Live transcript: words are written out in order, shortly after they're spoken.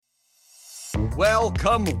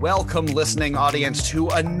Welcome, listening audience, to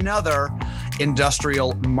another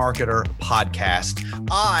Industrial Marketer podcast.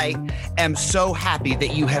 I am so happy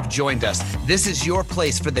that you have joined us. This is your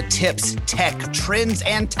place for the tips, tech, trends,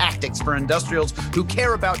 and tactics for industrials who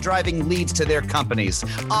care about driving leads to their companies.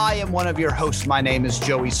 I am one of your hosts. My name is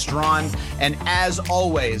Joey Strawn, and as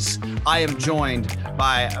always, I am joined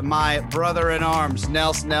by my brother in arms,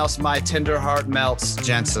 Nels, my tender heart melts,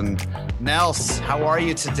 Jensen. Nels, how are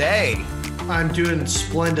you today? I'm doing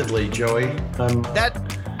splendidly, Joey.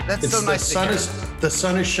 That's so nice to hear. The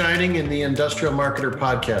sun is shining in the Industrial Marketer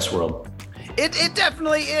podcast world. It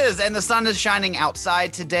definitely is. And the sun is shining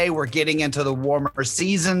outside today. We're getting into the warmer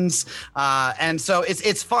seasons. And so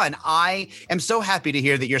it's fun. I am so happy to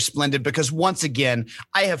hear that you're splendid because once again,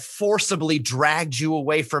 I have forcibly dragged you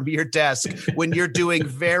away from your desk when you're doing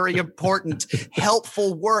very important,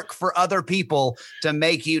 helpful work for other people to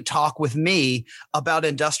make you talk with me about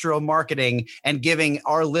industrial marketing and giving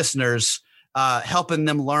our listeners helping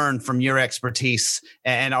them learn from your expertise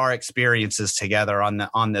and our experiences together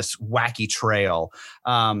on this wacky trail.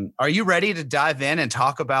 Are you ready to dive in and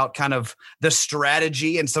talk about kind of the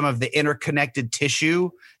strategy and some of the interconnected tissue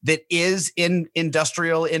that is in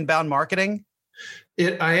industrial inbound marketing?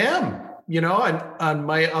 I am. You know, on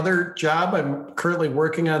my other job, I'm currently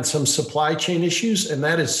working on some supply chain issues, and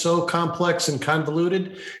that is so complex and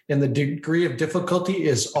convoluted, and the degree of difficulty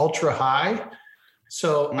is ultra high.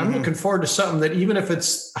 So I'm looking forward to something that even if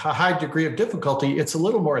it's a high degree of difficulty, it's a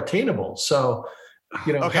little more attainable. So,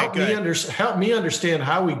 you know, help me understand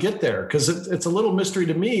how we get there, because it's a little mystery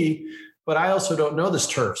to me, but I also don't know this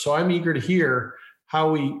turf. So I'm eager to hear how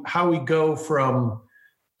we go from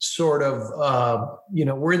sort of,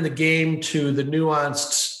 we're in the game to the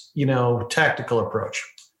nuanced, tactical approach.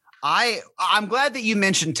 I'm glad that you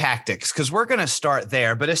mentioned tactics because we're going to start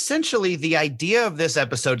there. But essentially, the idea of this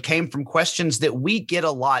episode came from questions that we get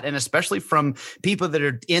a lot, and especially from people that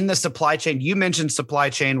are in the supply chain. You mentioned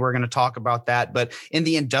supply chain. We're going to talk about that. But in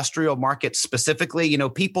the industrial market specifically,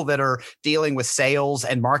 people that are dealing with sales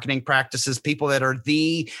and marketing practices, people that are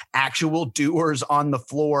the actual doers on the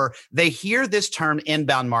floor, they hear this term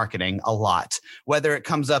inbound marketing a lot, whether it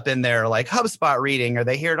comes up in their like HubSpot reading or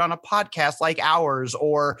they hear it on a podcast like ours,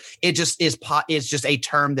 or it just is just a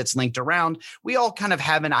term that's linked around. We all kind of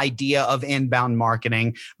have an idea of inbound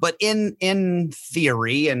marketing, but in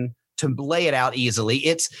theory, and to lay it out easily,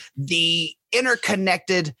 it's the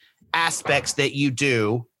interconnected aspects that you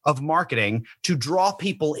do of marketing to draw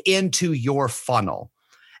people into your funnel.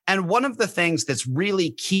 And one of the things that's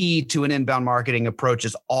really key to an inbound marketing approach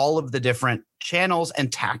is all of the different channels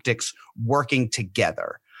and tactics working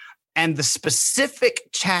together. And the specific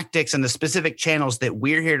tactics and the specific channels that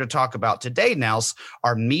we're here to talk about today, Nels,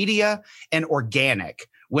 are media and organic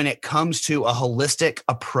when it comes to a holistic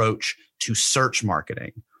approach to search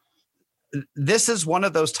marketing. This is one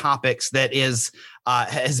of those topics that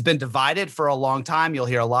has been divided for a long time. You'll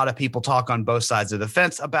hear a lot of people talk on both sides of the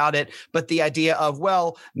fence about it. But the idea of,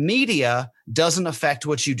 media doesn't affect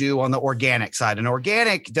what you do on the organic side, and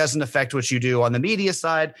organic doesn't affect what you do on the media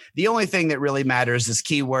side. The only thing that really matters is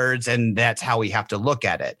keywords, and that's how we have to look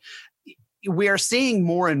at it. We are seeing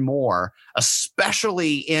more and more,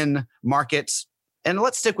 especially in markets. And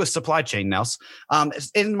let's stick with supply chain, Nels.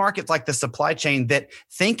 In markets like the supply chain, that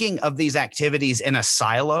thinking of these activities in a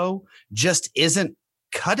silo just isn't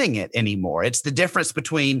cutting it anymore. It's the difference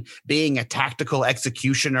between being a tactical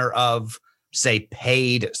executioner of, say,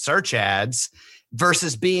 paid search ads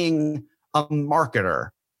versus being a marketer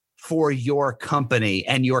for your company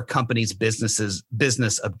and your company's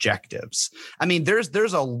business objectives. I mean,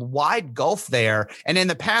 there's a wide gulf there. And in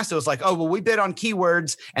the past, it was like, we bid on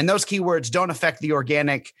keywords, and those keywords don't affect the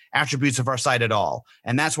organic attributes of our site at all.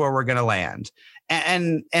 And that's where we're going to land.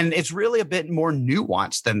 And it's really a bit more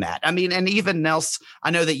nuanced than that. I mean, and even Nels,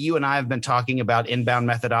 I know that you and I have been talking about inbound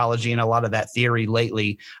methodology and a lot of that theory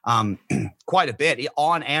lately, quite a bit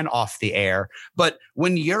on and off the air. But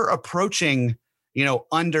when you're approaching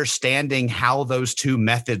understanding how those two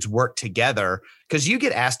methods work together, because you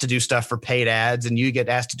get asked to do stuff for paid ads and you get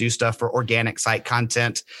asked to do stuff for organic site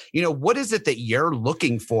content. What is it that you're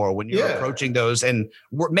looking for when you're approaching those and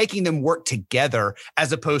making them work together,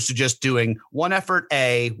 as opposed to just doing one effort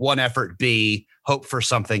A, one effort B, hope for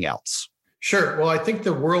something else? Sure. Well, I think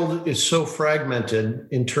the world is so fragmented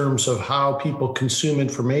in terms of how people consume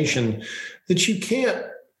information that you can't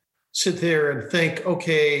sit there and think,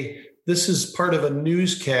 okay, this is part of a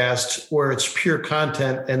newscast where it's pure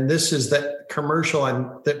content, and this is that commercial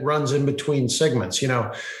that runs in between segments.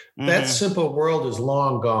 That simple world is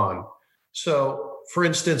long gone. So, for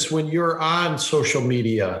instance, when you're on social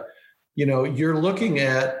media, you're looking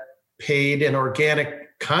at paid and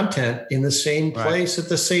organic content in the same place at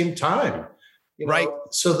the same time.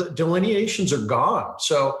 So the delineations are gone.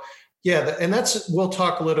 So yeah, and we'll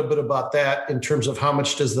talk a little bit about that in terms of how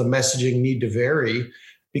much does the messaging need to vary,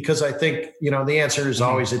 because I think, the answer is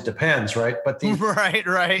always it depends, right? But there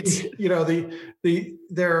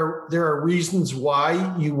are reasons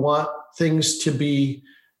why you want things to be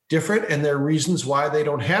different, and there are reasons why they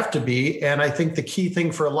don't have to be. And I think the key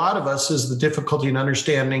thing for a lot of us is the difficulty in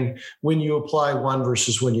understanding when you apply one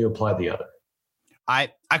versus when you apply the other.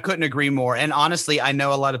 I couldn't agree more. And honestly, I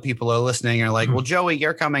know a lot of people are listening and are like, well, Joey,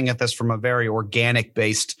 you're coming at this from a very organic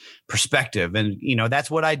based perspective. And, that's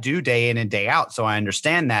what I do day in and day out. So I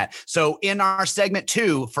understand that. So in our segment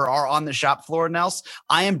 2 for our On the Shop Floor, Nels,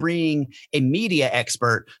 I am bringing a media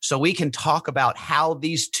expert so we can talk about how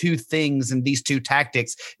these two things and these two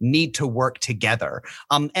tactics need to work together.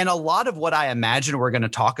 And a lot of what I imagine we're going to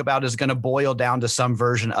talk about is going to boil down to some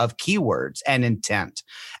version of keywords and intent.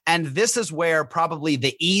 And this is where probably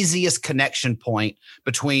the easiest connection point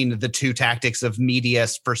between the two tactics of media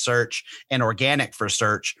for search and organic for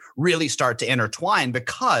search really start to intertwine,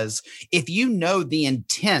 because if you know the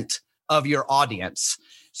intent of your audience,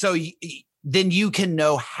 then you can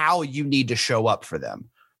know how you need to show up for them.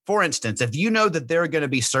 For instance, if you know that they're going to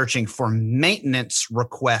be searching for maintenance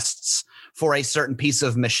requests for a certain piece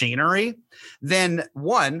of machinery, then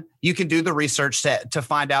one, you can do the research to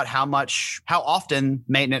find out how often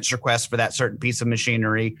maintenance requests for that certain piece of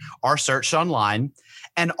machinery are searched online,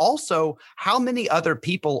 and also how many other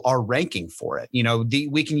people are ranking for it.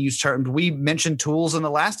 We can use terms. We mentioned tools in the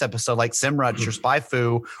last episode like SEMrush or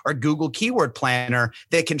SpyFu or Google Keyword Planner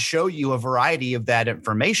that can show you a variety of that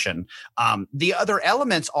information. The other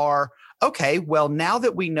elements are, okay, well, now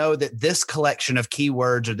that we know that this collection of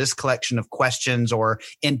keywords or this collection of questions or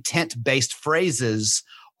intent-based phrases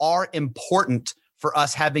are important for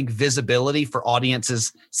us having visibility for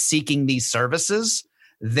audiences seeking these services,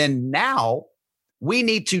 then now we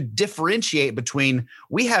need to differentiate between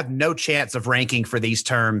we have no chance of ranking for these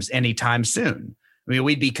terms anytime soon. I mean,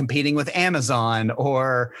 we'd be competing with Amazon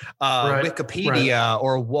or Wikipedia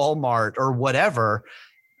or Walmart or whatever.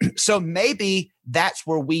 So maybe that's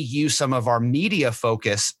where we use some of our media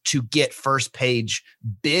focus to get first page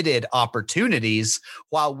bidded opportunities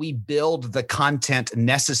while we build the content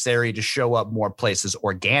necessary to show up more places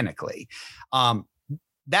organically.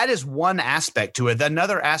 That is one aspect to it.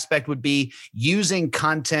 Another aspect would be using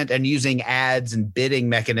content and using ads and bidding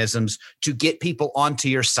mechanisms to get people onto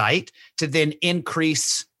your site to then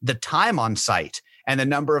increase the time on site and the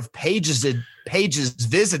number of pages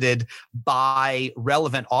visited by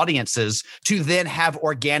relevant audiences to then have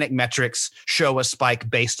organic metrics show a spike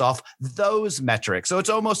based off those metrics. So it's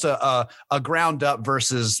almost a ground up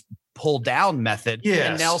versus pull down method.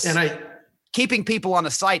 Yes. Keeping people on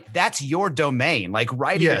a site, that's your domain. Like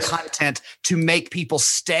writing content to make people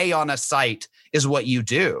stay on a site is what you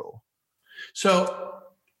do. So,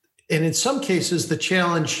 and in some cases, the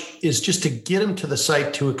challenge is just to get them to the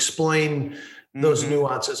site to explain those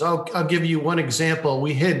nuances. I'll give you one example.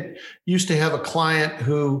 We used to have a client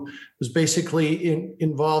who was basically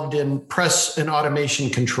involved in press and automation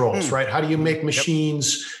controls, right? How do you make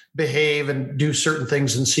machines behave and do certain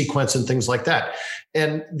things in sequence and things like that?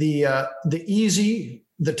 And the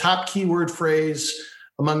top keyword phrase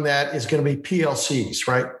among that is going to be PLCs,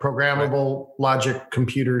 right? Programmable logic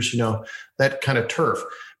computers, that kind of turf.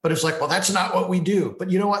 But it's like, well, that's not what we do. But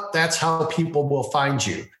you know what? That's how people will find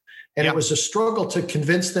you. And it was a struggle to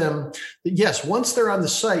convince them that, yes, once they're on the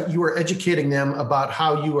site, you are educating them about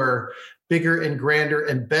how you are bigger and grander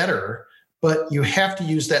and better, but you have to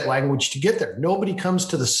use that language to get there. Nobody comes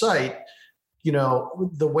to the site,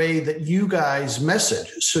 the way that you guys message.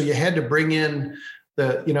 So you had to bring in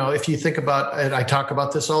if you think about, and I talk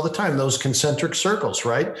about this all the time, those concentric circles,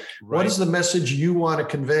 right? What is the message you want to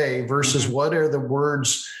convey versus what are the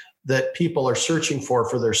words that people are searching for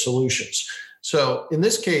their solutions? So in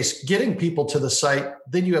this case, getting people to the site,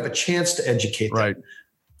 then you have a chance to educate them.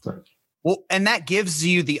 Right. Well, and that gives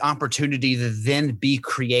you the opportunity to then be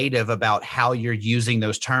creative about how you're using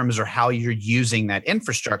those terms or how you're using that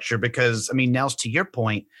infrastructure. Because, Nels, to your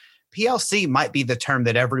point, PLC might be the term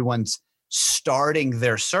that everyone's starting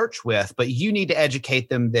their search with, but you need to educate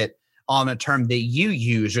them that on a term that you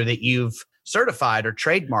use or that you've certified or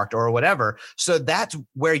trademarked or whatever. So that's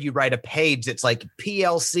where you write a page that's like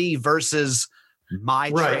PLC versus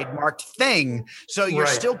my trademarked thing. So you're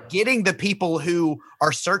still getting the people who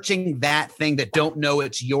are searching that thing that don't know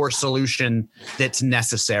it's your solution that's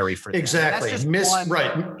necessary for them. Exactly. That's just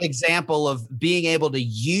one example of being able to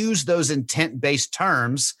use those intent-based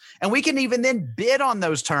terms. And we can even then bid on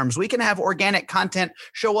those terms. We can have organic content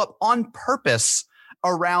show up on purpose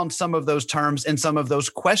around some of those terms and some of those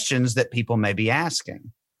questions that people may be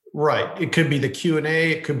asking. Right. It could be the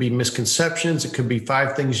Q&A. It could be misconceptions. It could be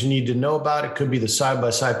 5 things you need to know about. It could be the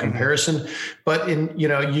side-by-side comparison. But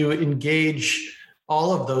you engage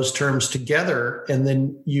all of those terms together, and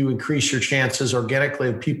then you increase your chances organically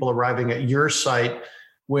of people arriving at your site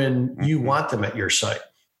when you want them at your site.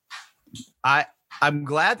 I'm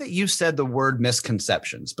glad that you said the word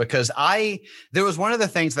misconceptions, because there was one of the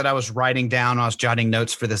things that I was writing down. I was jotting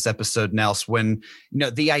notes for this episode, Nels, when,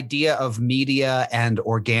 the idea of media and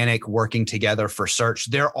organic working together for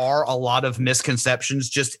search, there are a lot of misconceptions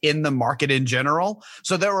just in the market in general.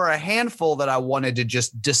 So there were a handful that I wanted to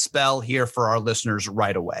just dispel here for our listeners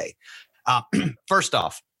right away. First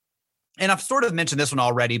off, and I've sort of mentioned this one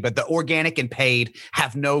already, but the organic and paid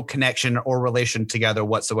have no connection or relation together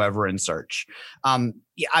whatsoever in search.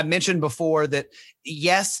 I mentioned before that,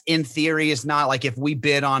 yes, in theory, it's not like if we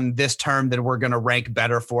bid on this term, then we're going to rank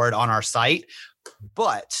better for it on our site.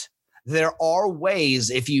 But there are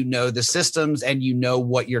ways, if you know the systems and you know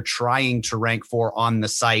what you're trying to rank for on the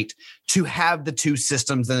site, to have the two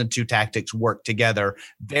systems and the two tactics work together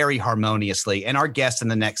very harmoniously. And our guest in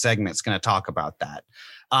the next segment is going to talk about that.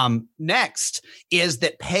 Next is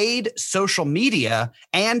that paid social media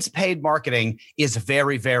and paid marketing is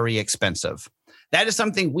very, very expensive. That is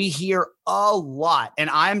something we hear a lot. And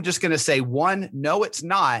I'm just going to say no, it's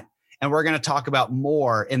not. And we're going to talk about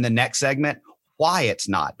more in the next segment why it's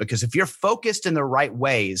not. Because if you're focused in the right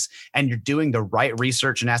ways and you're doing the right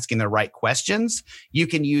research and asking the right questions, you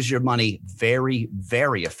can use your money very,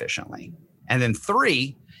 very efficiently. And then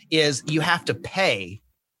 3 is you have to pay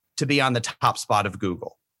to be on the top spot of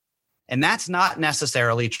Google. And that's not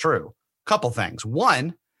necessarily true. Couple things.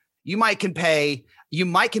 1, you might can be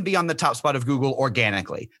on the top spot of Google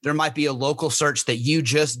organically. There might be a local search that you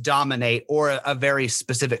just dominate, or a very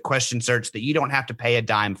specific question search that you don't have to pay a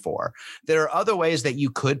dime for. There are other ways that you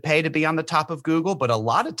could pay to be on the top of Google, but a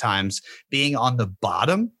lot of times being on the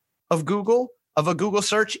bottom of a Google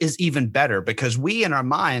search is even better, because we in our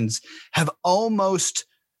minds have almost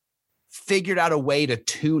figured out a way to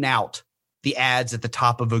tune out the ads at the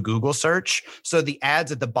top of a Google search. So the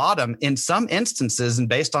ads at the bottom, in some instances and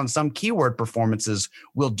based on some keyword performances,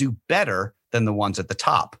 will do better than the ones at the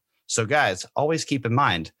top. So guys, always keep in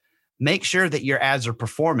mind, make sure that your ads are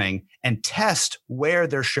performing and test where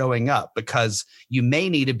they're showing up, because you may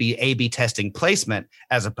need to be A/B testing placement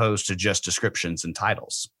as opposed to just descriptions and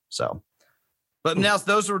titles. So, but now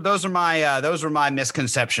those are my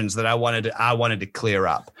misconceptions that I wanted to clear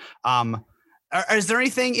up. Is there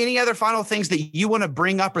any other final things that you want to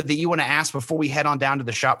bring up or that you want to ask before we head on down to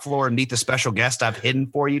the shop floor and meet the special guest I've hidden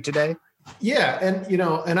for you today? Yeah.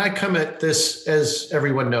 And I come at this, as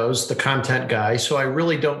everyone knows, the content guy. So I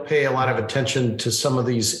really don't pay a lot of attention to some of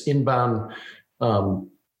these inbound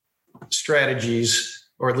strategies,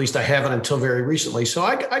 or at least I haven't until very recently. So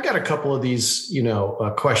I got a couple of these,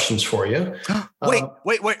 questions for you. Wait.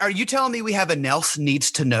 Are you telling me we have a Nels Needs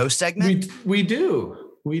to Know segment? We do.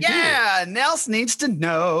 Yeah, Nels needs to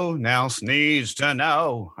know. Nels needs to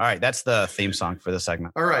know. All right, that's the theme song for the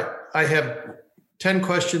segment. All right, I have 10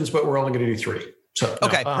 questions, but we're only going to do 3. So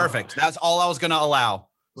okay, perfect. That's all I was going to allow.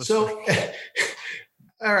 All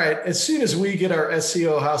right. As soon as we get our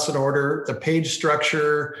SEO house in order, the page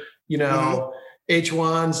structure, H1s,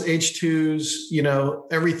 H2s,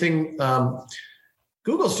 everything.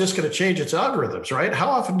 Google's just going to change its algorithms, right? How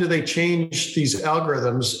often do they change these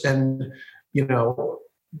algorithms? And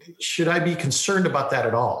should I be concerned about that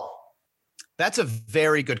at all? That's a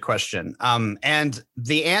very good question. And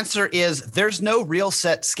the answer is there's no real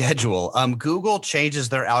set schedule. Google changes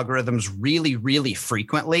their algorithms really, really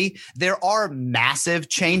frequently. There are massive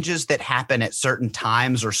changes that happen at certain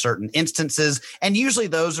times or certain instances. And usually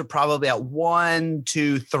those are probably at 1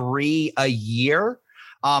 to 3 a year.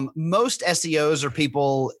 Most SEOs or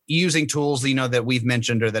people using tools, that we've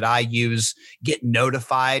mentioned or that I use, get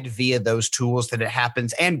notified via those tools that it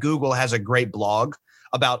happens. And Google has a great blog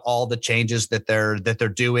about all the changes that they're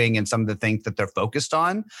doing and some of the things that they're focused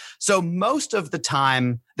on. So most of the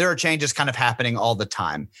time, there are changes kind of happening all the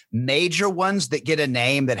time. Major ones that get a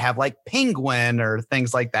name that have like penguin or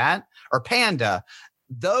things like that, or panda,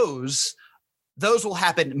 those will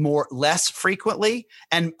happen less frequently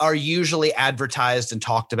and are usually advertised and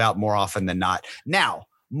talked about more often than not. Now,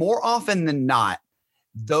 more often than not,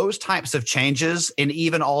 those types of changes and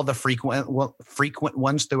even all the frequent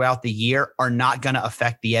ones throughout the year are not going to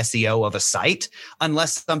affect the SEO of a site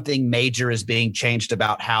unless something major is being changed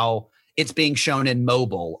about how it's being shown in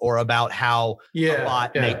mobile or about how a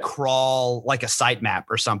bot may crawl like a sitemap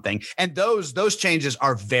or something. And those changes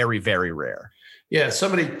are very, very rare. Yeah.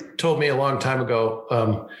 Somebody told me a long time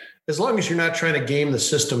ago, as long as you're not trying to game the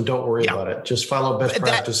system, don't worry about it. Just follow best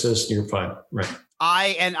practices and you're fine. Right.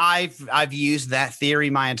 I've used that theory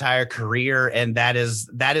my entire career, and that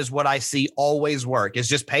is what I see always work is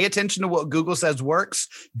just pay attention to what Google says works,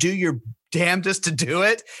 do your damnedest to do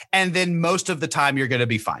it, and then most of the time you're going to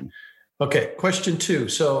be fine. Okay. Question 2.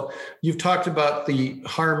 So you've talked about the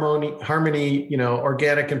harmony,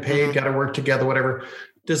 organic and paid, got to work together, whatever.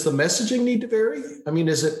 Does the messaging need to vary? I mean,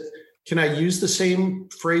 can I use the same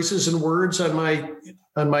phrases and words on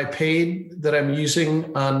my paid that I'm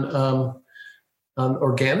using on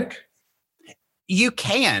organic? You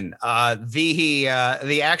can. The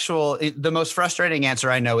most frustrating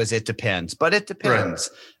answer I know is it depends, but it depends.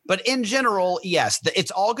 Right. But in general, yes, it's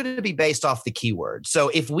all going to be based off the keyword. So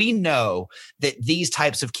if we know that these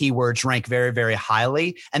types of keywords rank very, very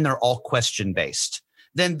highly and they're all question based,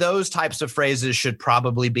 then those types of phrases should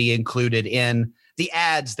probably be included in the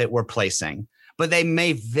ads that we're placing. But they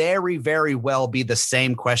may very, very well be the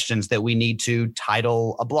same questions that we need to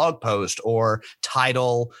title a blog post or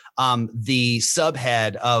title the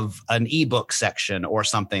subhead of an ebook section or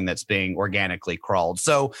something that's being organically crawled.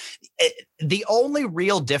 So the only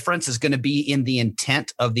real difference is going to be in the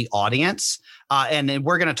intent of the audience. And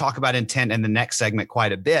we're going to talk about intent in the next segment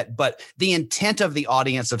quite a bit. But the intent of the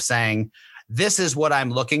audience of saying, this is what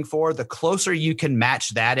I'm looking for. The closer you can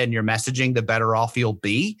match that in your messaging, the better off you'll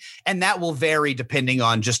be. And that will vary depending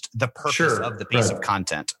on just the purpose of the piece of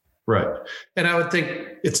content. Right. And I would think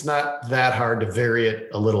it's not that hard to vary it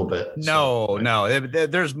a little bit. No.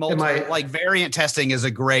 There's multiple, like variant testing is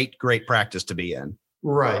a great practice to be in.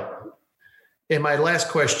 Right. And my last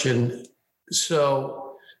question.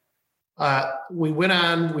 So we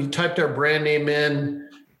typed our brand name in,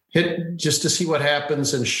 hit just to see what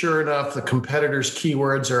happens. And sure enough, the competitors'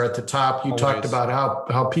 keywords are at the top. You talked about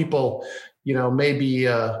how people, may be,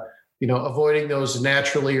 avoiding those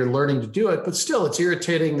naturally or learning to do it, but still it's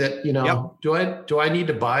irritating that, do I need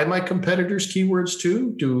to buy my competitors' keywords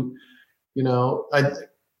too?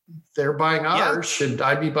 They're buying ours. Should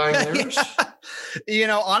I be buying theirs?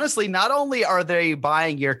 Honestly, not only are they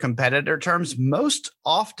buying your competitor terms, most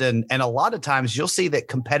often and a lot of times you'll see that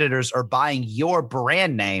competitors are buying your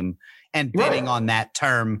brand name and bidding on that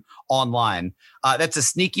term online. That's a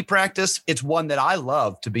sneaky practice. It's one that I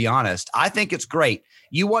love, to be honest. I think it's great.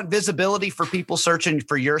 You want visibility for people searching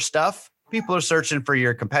for your stuff. People are searching for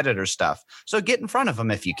your competitor stuff. So get in front of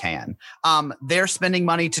them if you can. They're spending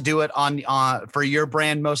money to do it on for your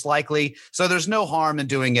brand, most likely. So there's no harm in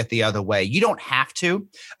doing it the other way. You don't have to.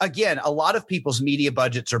 Again, a lot of people's media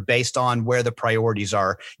budgets are based on where the priorities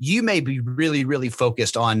are. You may be really, really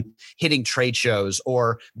focused on hitting trade shows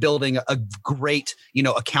or building a great,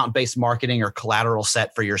 account-based marketing or collateral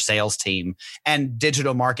set for your sales team. And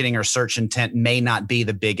digital marketing or search intent may not be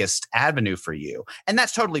the biggest avenue for you. And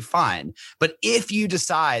that's totally fine. But if you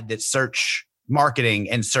decide that search marketing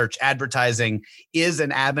and search advertising is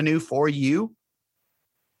an avenue for you,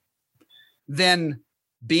 then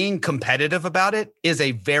being competitive about it is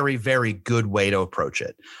a very, very good way to approach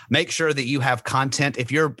it. Make sure that you have content.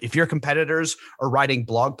 If your competitors are writing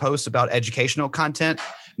blog posts about educational content,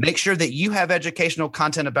 make sure that you have educational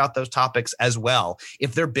content about those topics as well.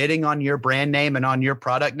 If they're bidding on your brand name and on your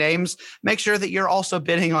product names, make sure that you're also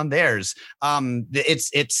bidding on theirs.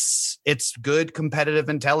 It's good competitive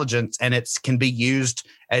intelligence, and it can be used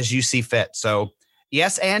as you see fit. So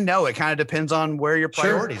yes and no. It kind of depends on where your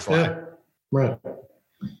priorities lie. Yeah. Right.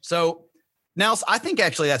 So, Nels, I think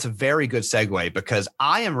actually that's a very good segue because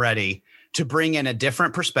I am ready to bring in a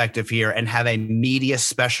different perspective here and have a media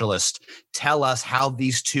specialist tell us how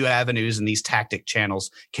these two avenues and these tactic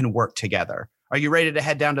channels can work together. Are you ready to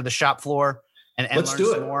head down to the shop floor and let's learn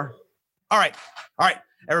do some it. more? All right,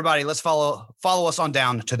 everybody, let's follow us on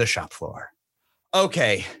down to the shop floor.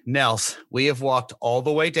 Okay, Nels, we have walked all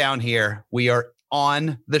the way down here. We are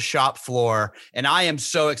on the shop floor, and I am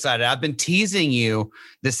so excited. I've been teasing you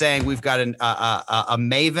saying we've got a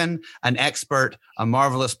maven, an expert, a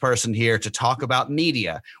marvelous person here to talk about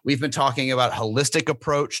media. We've been talking about holistic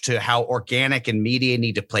approach to how organic and media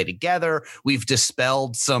need to play together. We've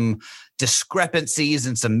dispelled some discrepancies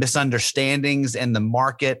and some misunderstandings in the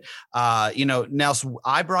market. Nelson,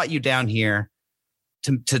 I brought you down here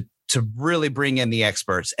to really bring in the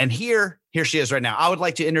experts. And here here she is right now. I would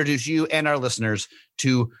like to introduce you and our listeners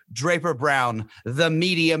to Draper Brown, the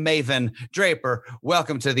media maven. Draper,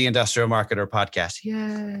 welcome to the Industrial Marketer Podcast.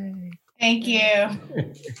 Yay. Thank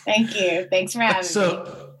you. Thank you. Thanks for having me.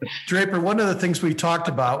 So, Draper, one of the things we talked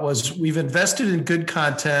about was we've invested in good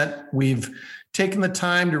content. We've taken the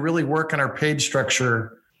time to really work on our page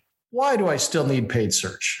structure. Why do I still need paid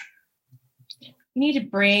search? You need to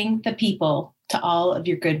bring the people to all of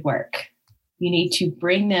your good work. You need to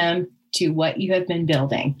bring them to what you have been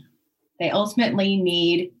building. They ultimately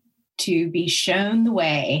need to be shown the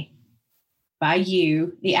way by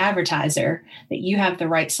you, the advertiser, that you have the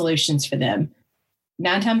right solutions for them.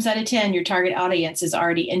 9 times out of 10, your target audience has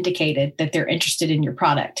already indicated that they're interested in your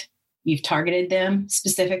product. You've targeted them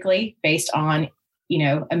specifically based on,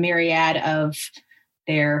 a myriad of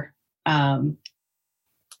their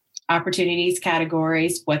opportunities,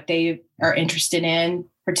 categories, what they are interested in,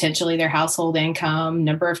 potentially their household income,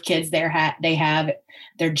 number of kids they have,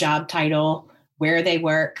 their job title, where they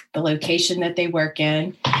work, the location that they work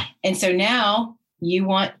in. And so now you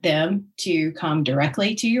want them to come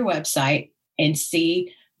directly to your website and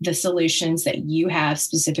see the solutions that you have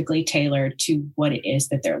specifically tailored to what it is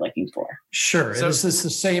that they're looking for. Sure. So, is this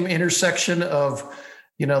the same intersection of,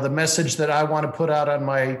 the message that I want to put out on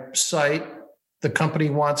my site, the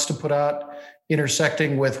company wants to put out,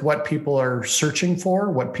 intersecting with what people are searching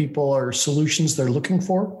for, what people are solutions they're looking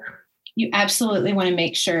for? You absolutely want to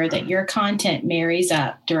make sure that your content marries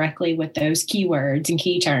up directly with those keywords and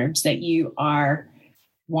key terms that you are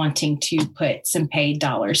wanting to put some paid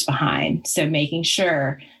dollars behind. So making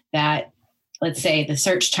sure that, let's say, the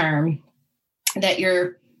search term that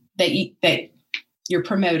you're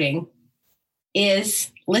promoting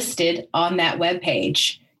is listed on that web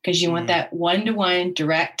page, because you want that one-to-one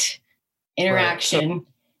direct interaction. Right.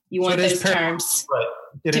 You want those terms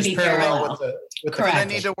to be parallel. Correct.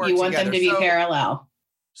 They need to work you want together. them to be parallel.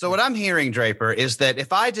 So what I'm hearing, Draper, is that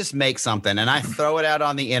if I just make something and I throw it out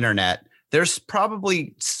on the internet, there's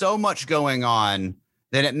probably so much going on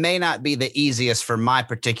that it may not be the easiest for my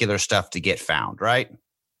particular stuff to get found, right?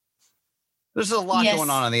 There's a lot going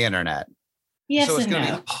on the internet. Yes, so it's going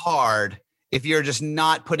to be hard if you're just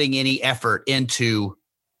not putting any effort into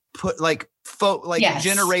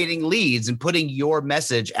generating leads and putting your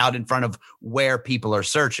message out in front of where people are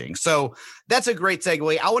searching. So that's a great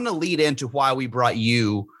segue. I want to lead into why we brought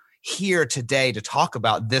you here today to talk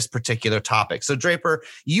about this particular topic. So Draper,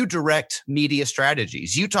 you direct media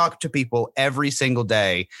strategies. You talk to people every single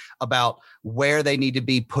day about where they need to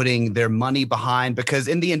be putting their money behind, because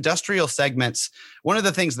in the industrial segments, one of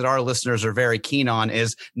the things that our listeners are very keen on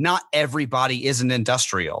is not everybody is an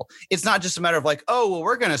industrial. It's not just a matter of like, oh, well,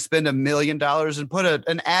 we're going to spend $1 million and put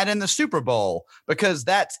an ad in the Super Bowl because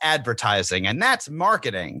that's advertising and that's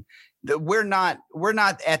marketing. We're not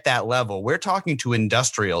at that level. We're talking to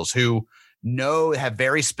industrials who have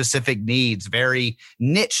very specific needs, very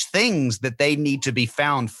niche things that they need to be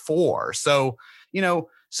found for. So,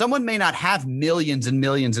 someone may not have millions and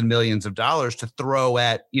millions and millions of dollars to throw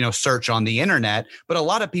at, search on the internet, but a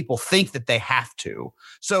lot of people think that they have to.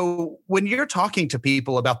 So when you're talking to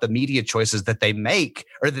people about the media choices that they make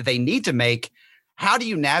or that they need to make, how do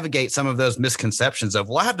you navigate some of those misconceptions of,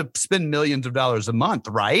 well, I have to spend millions of dollars a month,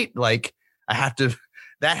 right? Like that's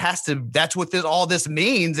what all this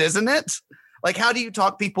means, isn't it? Like, how do you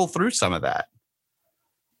talk people through some of that?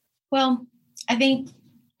 Well, I think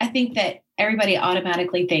that everybody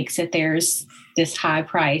automatically thinks that there's this high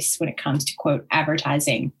price when it comes to, quote,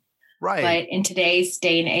 advertising. Right. But in today's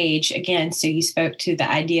day and age, again, so you spoke to the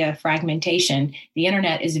idea of fragmentation. The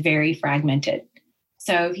internet is very fragmented.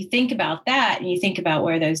 So if you think about that and you think about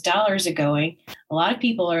where those dollars are going, a lot of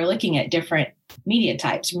people are looking at different media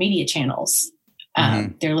types, media channels.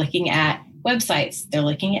 They're looking at websites. They're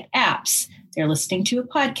looking at apps. They're listening to a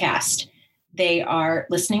podcast. They are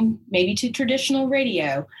listening maybe to traditional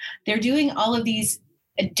radio. They're doing all of these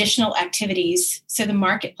additional activities. So the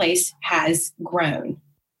marketplace has grown.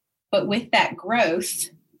 But with that growth,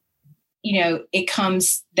 it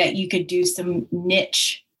comes that you could do some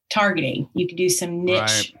niche targeting. You could do some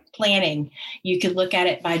niche planning. You could look at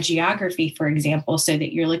it by geography, for example, so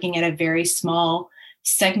that you're looking at a very small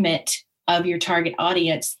segment of your target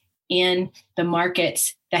audience in the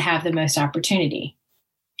markets that have the most opportunity.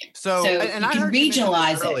 So and you can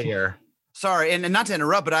regionalize it earlier. Sorry, and not to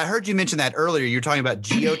interrupt, but I heard you mention that earlier. You're talking about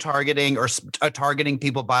geo-targeting or targeting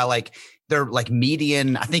people by like their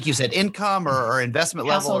median, I think you said income or investment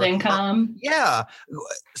household level. income. Yeah.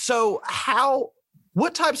 So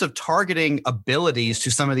what types of targeting abilities do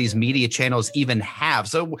some of these media channels even have?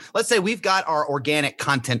 So let's say we've got our organic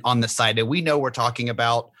content on the site and we know we're talking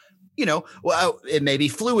about, well, it may be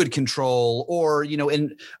fluid control or,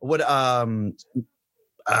 in what,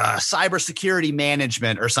 cybersecurity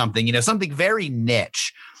management or something, something very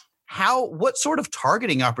niche. What sort of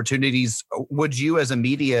targeting opportunities would you as a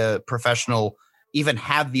media professional even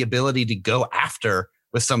have the ability to go after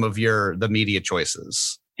with some of the media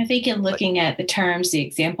choices? I think in looking at the terms, the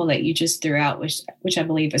example that you just threw out, which I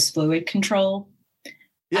believe is fluid control.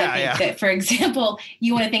 I think that, for example,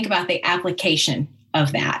 you want to think about the application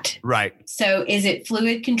of that. Right. So is it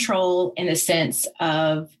fluid control in the sense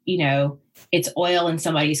of, it's oil in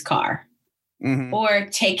somebody's car? Mm-hmm. Or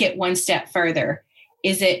take it one step further.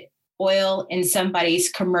 Is it oil in somebody's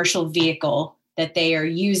commercial vehicle that they are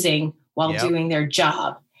using while doing their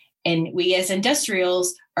job? And we as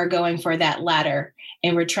industrials are going for that latter.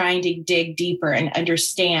 And we're trying to dig deeper and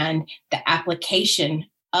understand the application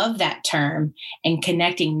of that term and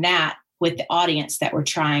connecting that with the audience that we're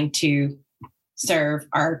trying to serve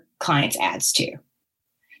our clients' ads to.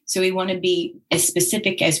 So we want to be as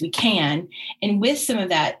specific as we can. And with some of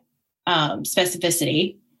that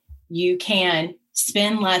specificity, you can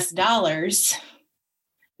spend less dollars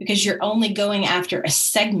because you're only going after a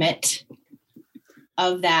segment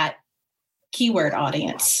of that keyword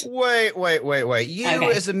audience. Wait.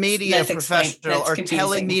 You as a media professional are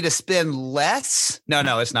telling me to spend less?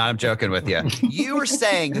 No, it's not. I'm joking with you. You were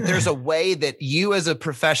saying that there's a way that you as a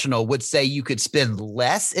professional would say you could spend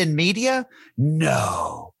less in media?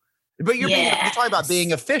 No. But you're talking about being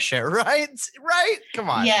efficient, right? Right? Come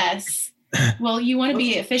on. Yes. Well, you want to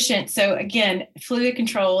be efficient. So again, fluid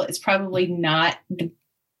control is probably not the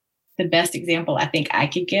best example I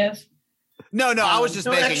could give. No, I was just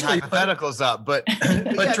making hypotheticals up, but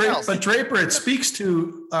Draper, it speaks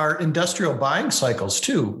to our industrial buying cycles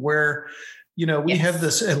too, where, we have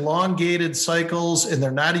this elongated cycles and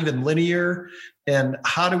they're not even linear. And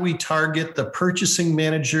how do we target the purchasing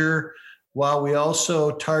manager while we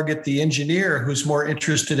also target the engineer who's more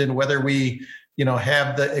interested in whether we,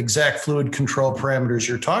 have the exact fluid control parameters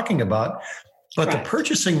you're talking about? But the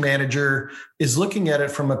purchasing manager is looking at it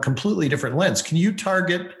from a completely different lens. Can you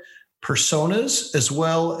target personas as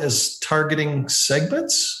well as targeting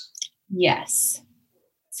segments? Yes.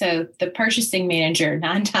 So the purchasing manager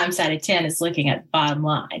 9 times out of 10 is looking at the bottom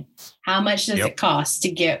line. How much does it cost to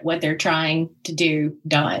get what they're trying to do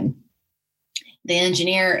done? The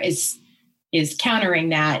engineer is countering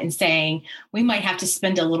that and saying, we might have to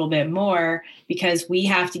spend a little bit more because we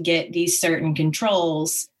have to get these certain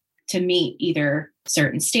controls to meet either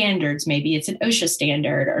certain standards. Maybe it's an OSHA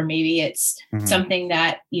standard, or maybe it's something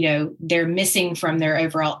that, they're missing from their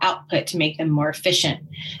overall output to make them more efficient.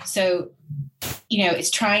 So,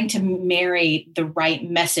 it's trying to marry the right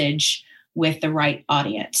message with the right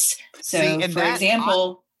audience. So for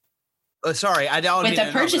example, sorry, I don't. With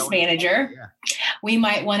a purchase manager, we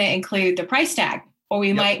might want to include the price tag, or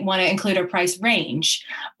we might want to include a price range,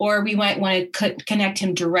 or we might want to connect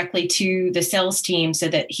him directly to the sales team so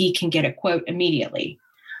that he can get a quote immediately.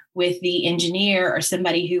 With the engineer or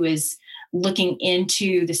somebody who is looking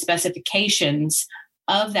into the specifications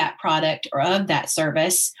of that product or of that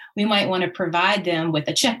service, we might want to provide them with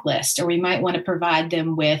a checklist, or we might want to provide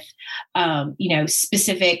them with,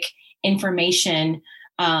 specific information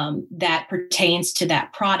that pertains to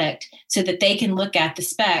that product so that they can look at the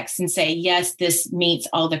specs and say, yes, this meets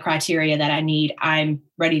all the criteria that I need. I'm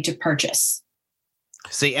ready to purchase.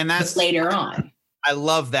 See, and that's later on. I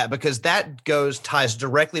love that because that ties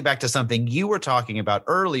directly back to something you were talking about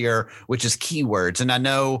earlier, which is keywords. And I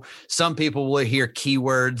know some people will hear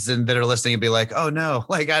keywords and that are listening and be like, oh no,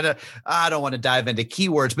 like I don't want to dive into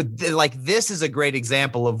keywords, but this is a great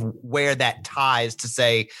example of where that ties to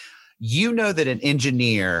say, that an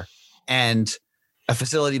engineer and a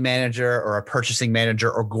facility manager or a purchasing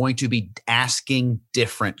manager are going to be asking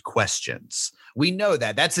different questions. We know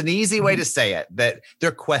that. That's an easy way to say it, that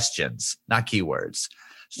they're questions, not keywords.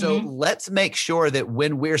 So let's make sure that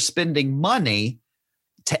when we're spending money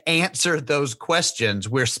to answer those questions,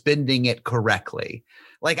 we're spending it correctly.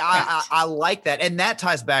 I like that. And that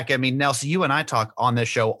ties back. I mean, Nelson, you and I talk on this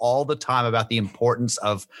show all the time about the importance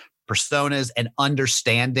of personas and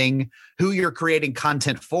understanding who you're creating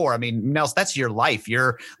content for. I mean, Nelson, that's your life.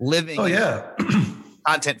 You're living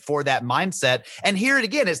content for that mindset. And here it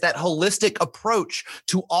again is that holistic approach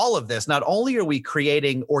to all of this. Not only are we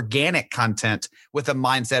creating organic content with a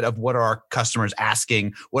mindset of what are our customers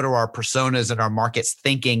asking, what are our personas and our markets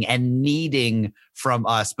thinking and needing from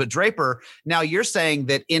us. But Draper, now you're saying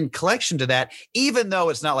that in collection to that, even though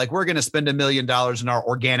it's not like we're going to spend $1 million and our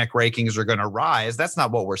organic rankings are going to rise, that's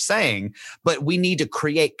not what we're saying, but we need to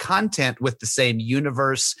create content with the same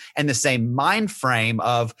universe and the same mind frame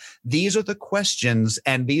of these are the questions questions,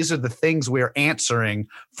 and these are the things we're answering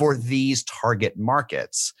for these target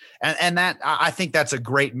markets. And that, I think that's a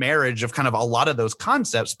great marriage of kind of a lot of those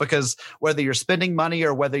concepts, because whether you're spending money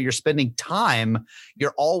or whether you're spending time,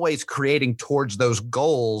 you're always creating towards those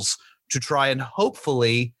goals to try and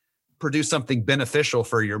hopefully produce something beneficial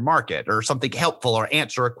for your market, or something helpful, or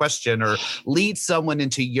answer a question, or lead someone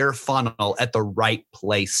into your funnel at the right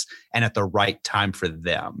place and at the right time for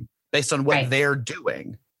them based on what they're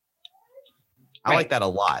doing. I like that a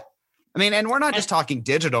lot. I mean, and we're not just talking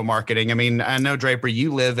digital marketing. I mean, I know, Draper,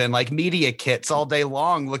 you live in like media kits all day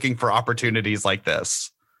long looking for opportunities like this.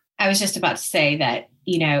 I was just about to say that,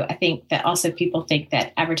 I think that also people think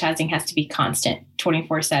that advertising has to be constant,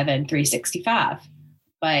 24/7, 365.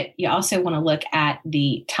 But you also want to look at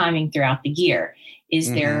the timing throughout the year.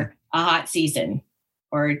 Is there a hot season,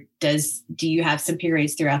 or do you have some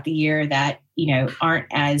periods throughout the year that, aren't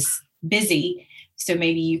as busy? So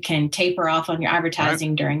maybe you can taper off on your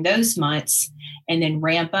advertising during those months and then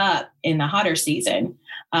ramp up in the hotter season.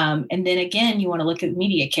 And then again, you want to look at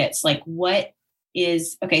media kits. Like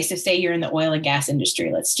so say you're in the oil and gas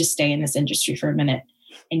industry. Let's just stay in this industry for a minute.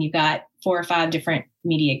 And you got 4 or 5 different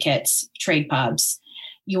media kits, trade pubs.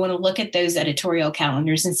 You want to look at those editorial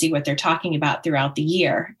calendars and see what they're talking about throughout the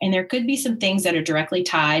year. And there could be some things that are directly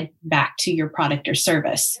tied back to your product or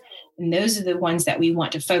service. And those are the ones that we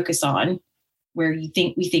want to focus on, where we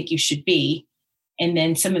think you should be. And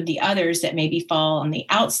then some of the others that maybe fall on the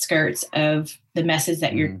outskirts of the message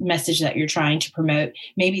that you're trying to promote,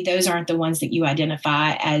 maybe those aren't the ones that you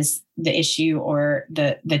identify as the issue or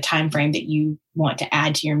the time frame that you want to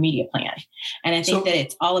add to your media plan. And I think that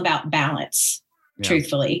it's all about balance.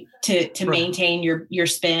 Truthfully, to maintain your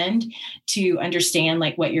spend, to understand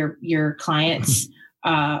like what your clients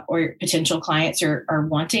or potential clients are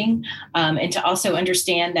wanting, and to also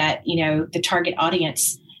understand that the target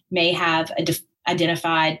audience may have a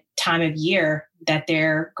identified time of year that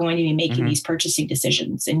they're going to be making these purchasing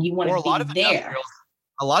decisions, and you want to be there.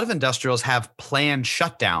 A lot of industrials have planned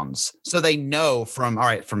shutdowns, so they know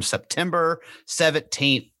from September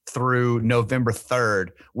 17th through November 3rd,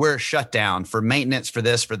 we're shut down for maintenance, for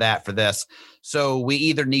this, for that, for this. So we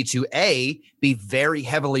either need to A, be very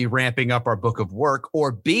heavily ramping up our book of work,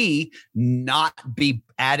 or B, not be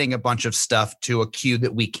adding a bunch of stuff to a queue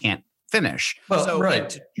that we can't finish.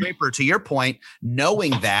 Draper, to your point,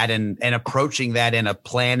 knowing that and approaching that in a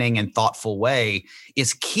planning and thoughtful way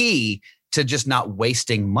is key to just not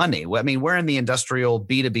wasting money. I mean, we're in the industrial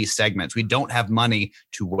B2B segments. We don't have money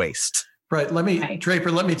to waste. Right. Draper,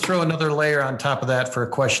 let me throw another layer on top of that for a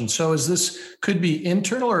question. So could be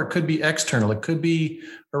internal or it could be external. It could be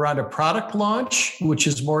around a product launch, which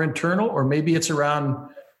is more internal, or maybe it's around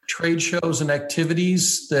trade shows and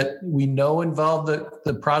activities that we know involve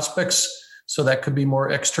the prospects. So that could be more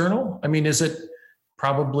external. I mean, is it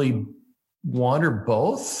probably one or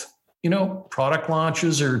both, product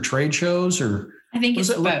launches or trade shows, or? I think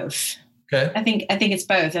it's both. Okay. I think it's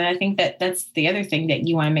both. And I think that's the other thing that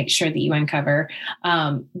you want to make sure that you uncover.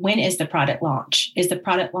 When is the product launch? Is the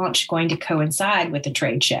product launch going to coincide with the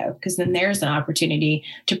trade show? Because then there's an opportunity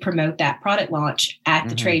to promote that product launch at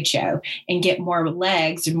the trade show and get more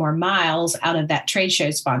legs and more miles out of that trade show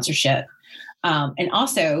sponsorship. And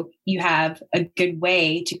also you have a good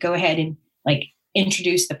way to go ahead and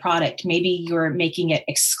introduce the product. Maybe you're making it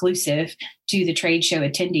exclusive to the trade show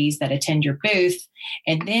attendees that attend your booth,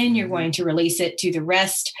 and then you're going to release it to the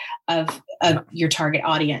rest of your target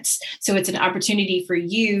audience. So it's an opportunity for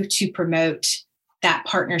you to promote that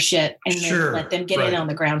partnership and then let them get in on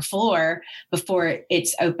the ground floor before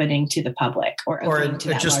it's opening to the public or opening to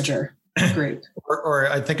that larger group. Or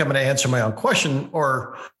I think I'm going to answer my own question,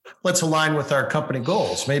 or let's align with our company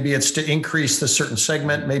goals. Maybe it's to increase the certain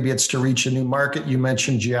segment. Maybe it's to reach a new market. You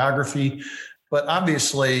mentioned geography, but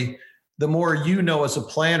obviously the more you know as a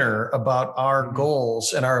planner about our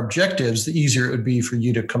goals and our objectives, the easier it would be for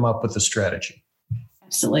you to come up with a strategy.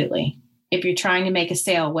 Absolutely. If you're trying to make a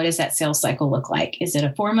sale, what does that sales cycle look like? Is it a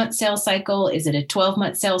 4-month sales cycle? Is it a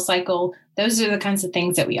 12-month sales cycle? Those are the kinds of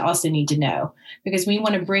things that we also need to know, because we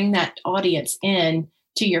want to bring that audience in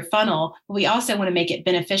to your funnel. But we also want to make it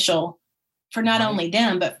beneficial for not only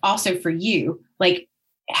them, but also for you. Like,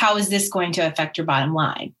 how is this going to affect your bottom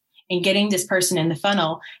line? And getting this person in the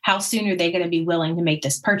funnel, how soon are they going to be willing to make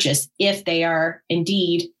this purchase if they are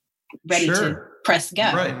indeed ready to press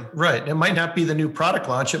go? Right. It might not be the new product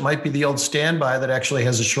launch. It might be the old standby that actually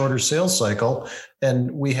has a shorter sales cycle.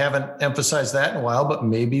 And we haven't emphasized that in a while, but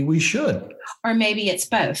maybe we should. Or maybe it's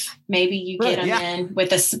both. Maybe you get them in with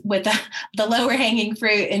the lower hanging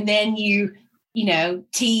fruit, and then you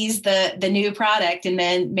tease the new product, and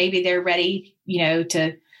then maybe they're ready,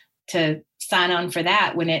 to to sign on for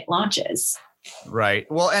that when it launches. Right.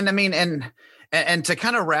 Well, and I mean, and to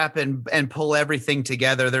kind of wrap and pull everything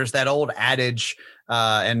together, there's that old adage,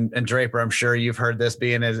 and Draper, I'm sure you've heard this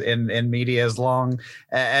being in media as long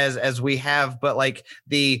as we have, but like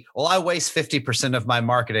I waste 50% of my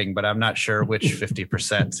marketing, but I'm not sure which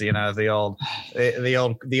 50%,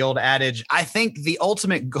 the old adage. I think the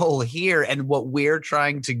ultimate goal here and what we're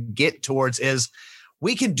trying to get towards is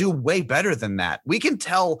we can do way better than that. We can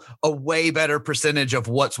tell a way better percentage of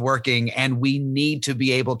what's working, and we need to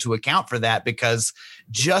be able to account for that, because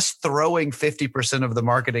just throwing 50% of the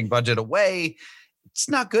marketing budget away, it's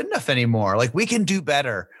not good enough anymore. Like, we can do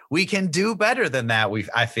better. We can do better than that,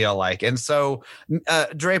 I feel like. And so,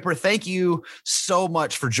 Draper, thank you so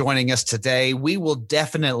much for joining us today. We will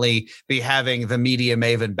definitely be having the Media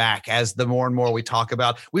Maven back as the more and more we talk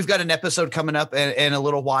about. We've got an episode coming up in a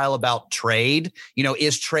little while about trade.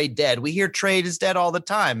 Is trade dead? We hear trade is dead all the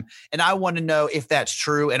time. And I want to know if that's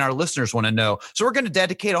true, and our listeners want to know. So we're going to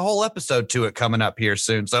dedicate a whole episode to it coming up here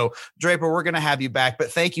soon. So, Draper, we're going to have you back.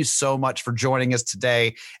 But thank you so much for joining us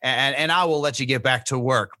today. And I will let you get back to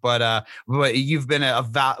work. But you've been a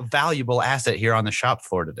valuable asset here on the shop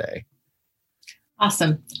floor today.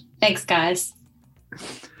 Awesome. Thanks, guys.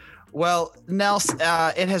 Well, Nels,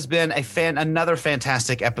 it has been another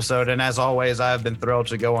fantastic episode. And as always, I've been thrilled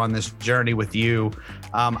to go on this journey with you.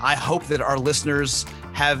 I hope that our listeners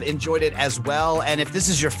have enjoyed it as well. And if this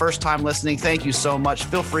is your first time listening, thank you so much.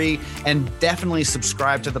 Feel free and definitely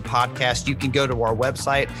subscribe to the podcast. You can go to our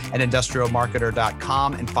website at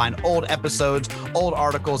industrialmarketer.com and find old episodes, old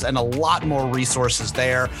articles, and a lot more resources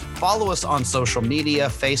there. Follow us on social media,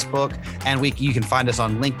 Facebook, and you can find us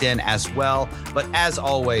on LinkedIn as well. But as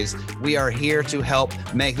always, we are here to help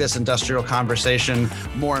make this industrial conversation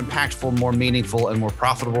more impactful, more meaningful, and more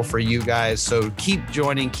profitable for you guys. So keep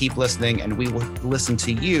joining, keep listening, and we will listen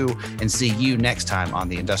to you and see you next time on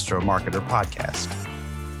the Industrial Marketer Podcast.